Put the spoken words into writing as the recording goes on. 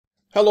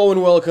Hello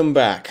and welcome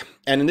back.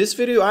 And in this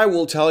video I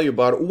will tell you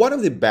about one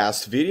of the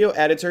best video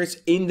editors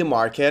in the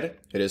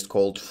market. It is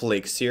called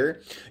Flixier.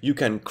 You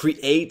can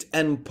create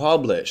and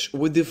publish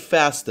with the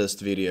fastest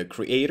video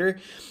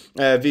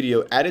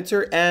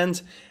editor,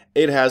 and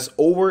it has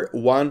over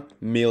 1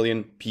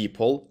 million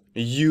people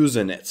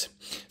using it.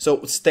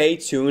 So stay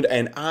tuned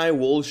and I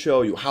will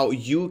show you how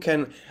you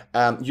can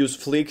use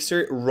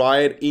Flixier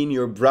right in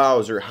your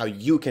browser, how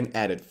you can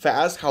edit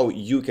fast, how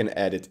you can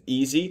edit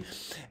easy.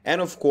 And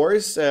of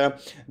course,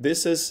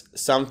 this is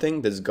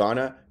something that's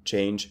gonna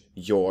change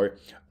your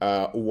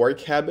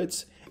work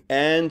habits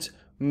and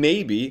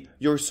maybe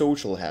your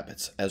social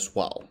habits as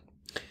well.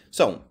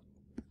 So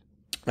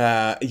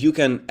you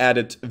can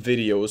edit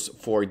videos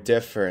for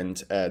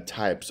different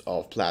types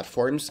of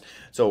platforms.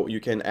 So you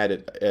can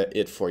edit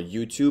it for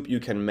YouTube, you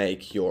can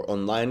make your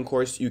online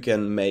course, you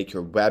can make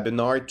your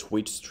webinar,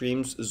 Twitch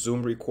streams,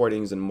 Zoom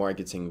recordings, and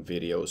marketing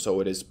videos.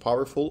 So it is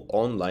powerful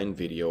online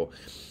video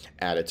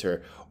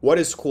editor. What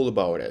is cool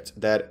about it?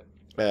 That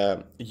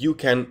you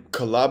can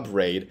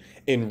collaborate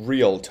in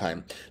real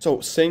time.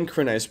 So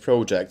synchronize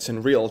projects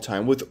in real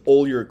time with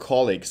all your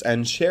colleagues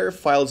and share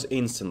files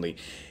instantly.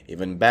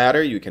 Even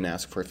better, you can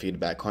ask for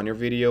feedback on your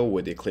video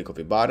with a click of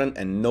a button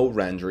and no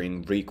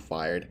rendering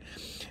required.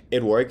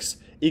 It works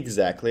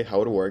exactly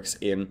how it works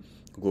in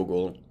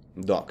Google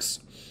Docs.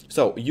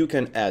 So you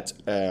can add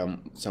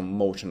some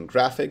motion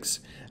graphics.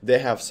 They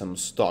have some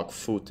stock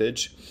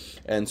footage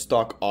and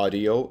stock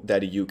audio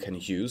that you can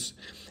use,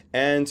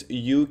 and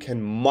you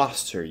can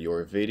master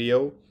your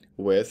video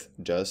with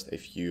just a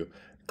few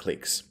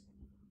clicks.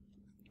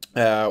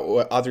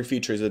 Other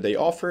features that they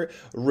offer: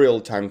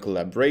 real-time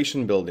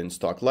collaboration, built-in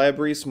stock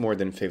libraries, more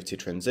than 50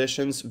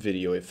 transitions,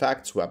 video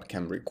effects,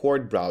 webcam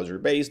record,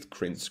 browser-based,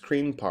 print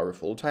screen,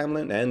 powerful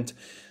timeline, and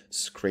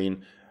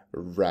screen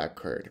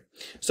record.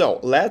 So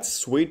let's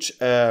switch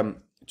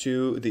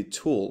to the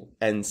tool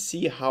and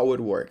see how it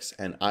works,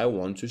 and I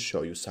want to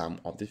show you some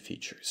of the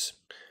features.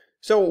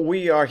 So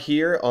we are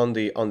here on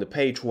the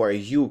page where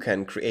you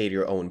can create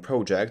your own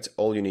project.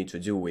 All you need to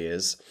do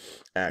is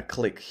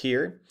click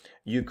here,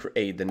 you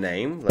create the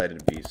name, let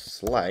it be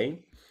Slay,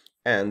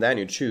 and then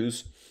you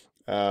choose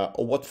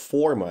what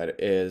format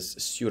is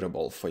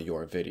suitable for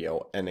your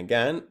video. And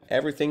again,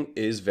 everything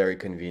is very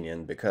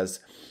convenient because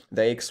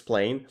they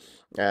explain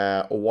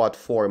what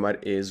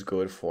format is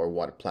good for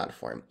what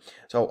platform.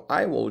 So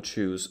I will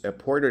choose a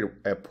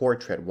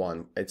portrait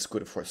one. It's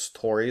good for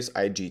stories,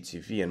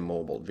 IGTV, and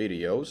mobile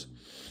videos.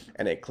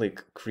 And I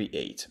click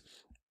create.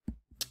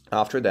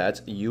 After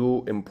that,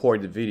 you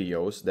import the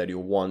videos that you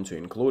want to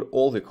include,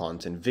 all the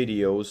content,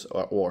 videos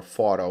or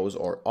photos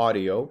or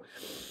audio.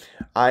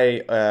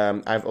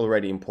 I've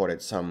already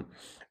imported some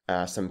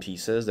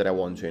pieces that I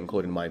want to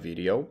include in my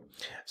video.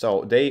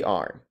 So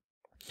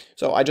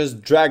I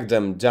just drag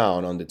them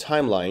down on the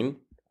timeline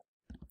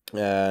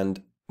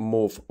and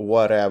move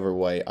whatever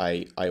way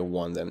I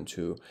want them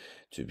to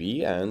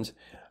be, and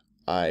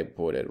I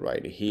put it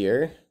right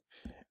here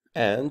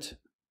and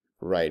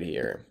right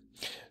here.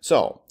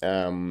 So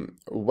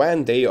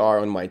when they are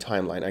on my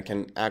timeline, I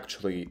can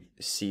actually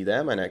see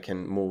them and I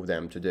can move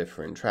them to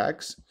different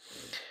tracks.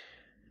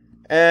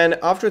 And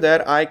after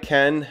that, I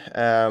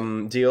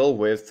can deal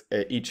with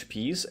each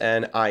piece,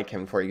 and I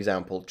can, for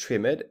example,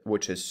 trim it,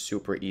 which is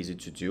super easy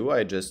to do.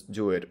 I just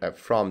do it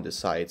from the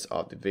sides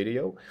of the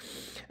video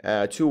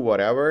to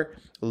whatever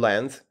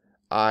length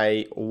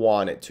I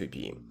want it to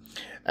be.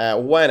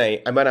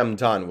 When I'm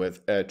done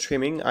with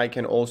trimming, I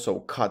can also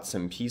cut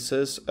some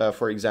pieces.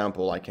 For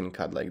example, I can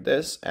cut like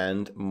this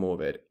and move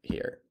it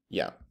here.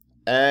 Yeah.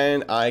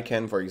 And I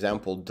can, for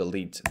example,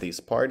 delete this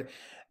part,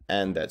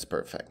 and that's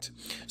perfect.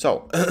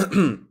 So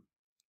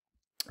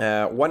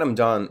when I'm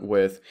done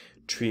with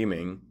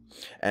trimming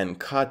and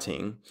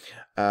cutting,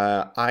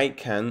 I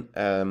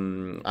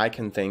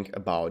can think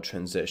about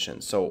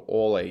transitions. So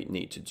all I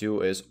need to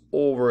do is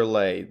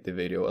overlay the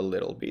video a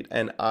little bit,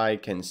 and I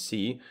can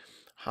see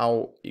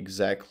how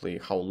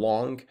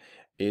long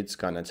it's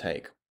gonna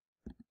take.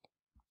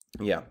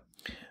 Yeah.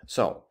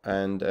 So,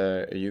 and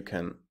you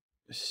can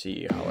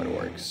see how it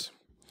works.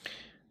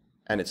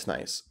 And it's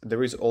nice.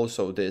 There is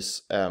also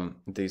this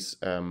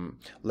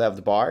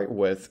left bar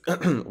with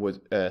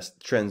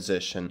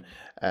transition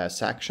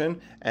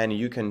section, and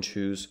you can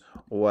choose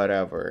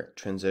whatever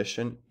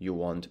transition you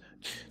want.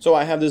 So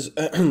I have this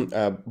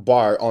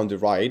bar on the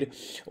right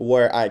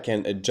where I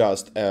can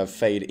adjust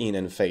fade in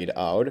and fade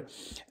out,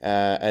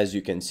 as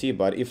you can see.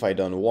 But if I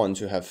don't want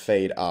to have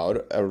fade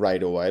out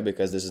right away,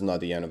 because this is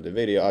not the end of the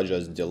video, I'll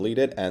just delete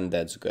it, and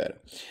that's good.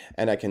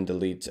 And I can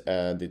delete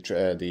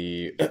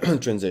the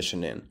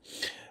transition in.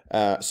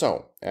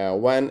 So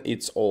when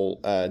it's all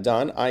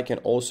done, I can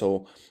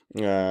also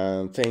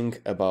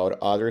think about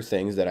other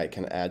things that I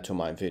can add to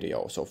my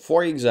video. So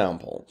for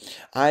example,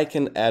 I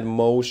can add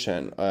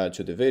motion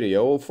to the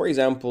video, for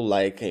example,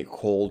 like a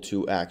call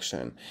to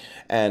action,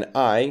 and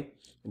I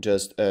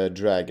just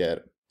drag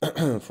it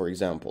for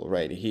example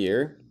right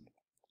here,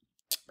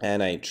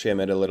 and I trim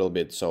it a little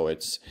bit so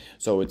it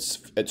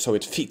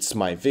fits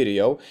my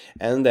video,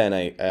 and then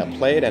I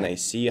play it and I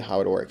see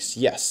how it works.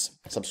 Yes,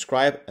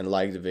 subscribe and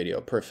like the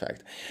video.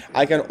 Perfect.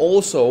 I can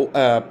also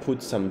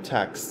put some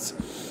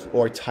texts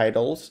or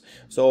titles.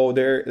 So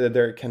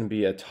there can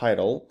be a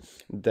title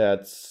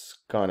that's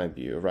gonna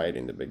be right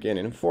in the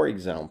beginning, for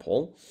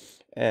example,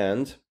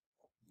 and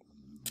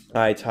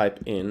I type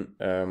in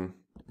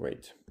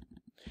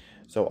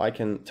so I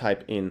can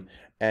type in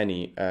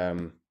any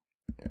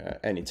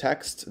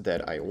text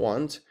that I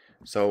want.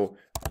 So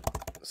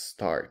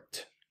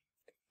start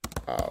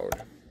out,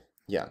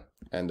 yeah,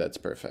 and that's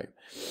perfect.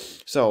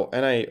 So,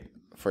 and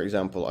for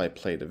example, I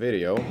play the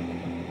video.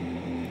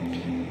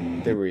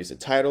 There is a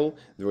title,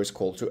 there is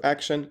call to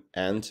action,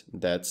 and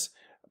that's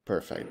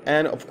perfect.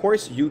 And of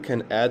course, you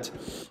can add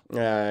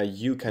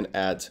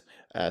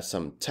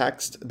some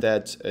text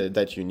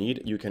that you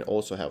need. You can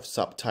also have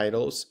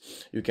subtitles.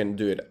 You can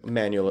do it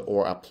manually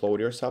or upload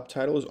your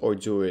subtitles, or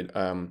do it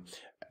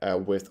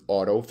with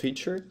auto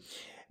feature.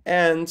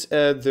 And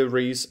there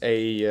is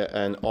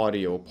an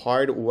audio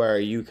part where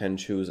you can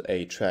choose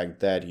a track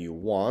that you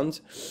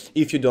want.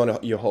 If you don't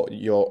have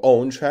your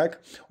own track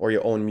or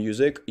your own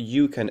music,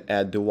 you can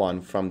add the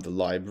one from the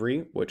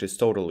library, which is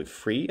totally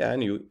free,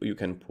 and you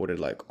can put it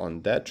like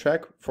on that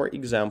track, for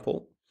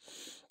example.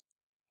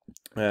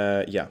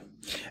 Yeah,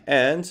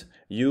 and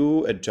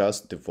you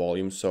adjust the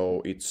volume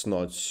so it's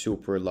not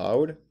super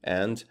loud,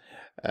 and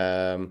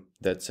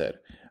that's it.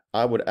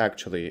 I would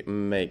actually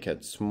make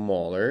it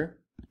smaller.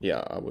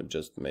 Yeah, I would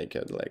just make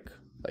it like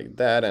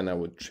that, and I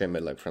would trim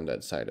it like from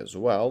that side as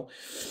well,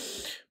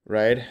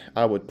 right?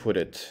 I would put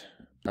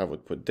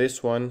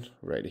this one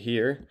right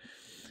here.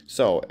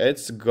 So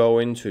it's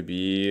going to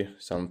be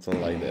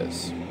something like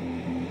this.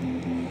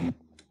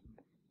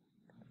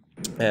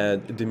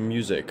 The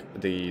music,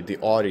 the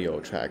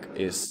audio track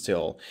is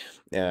still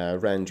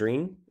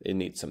rendering. It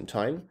needs some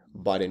time,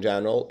 but in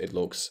general it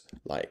looks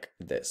like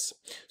this.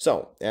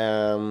 So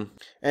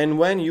and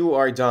when you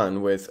are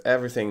done with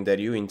everything that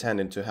you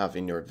intended to have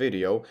in your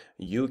video,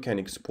 you can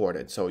export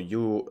it. So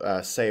you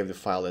save the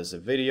file as a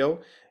video,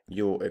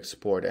 you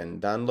export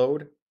and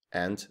download,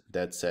 and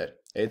that's it.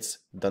 It's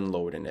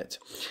downloading it.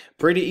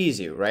 Pretty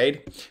easy,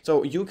 right?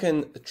 So you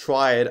can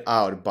try it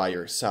out by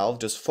yourself.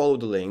 Just follow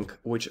the link,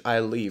 which I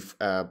leave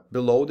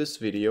below this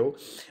video,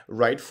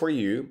 right for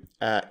you.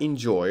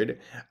 Enjoy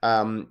it,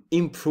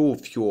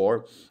 improve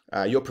your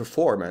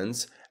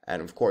performance,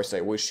 and of course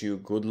I wish you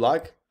good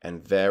luck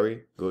and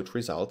very good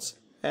results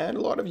and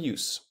a lot of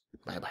use.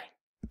 Bye bye.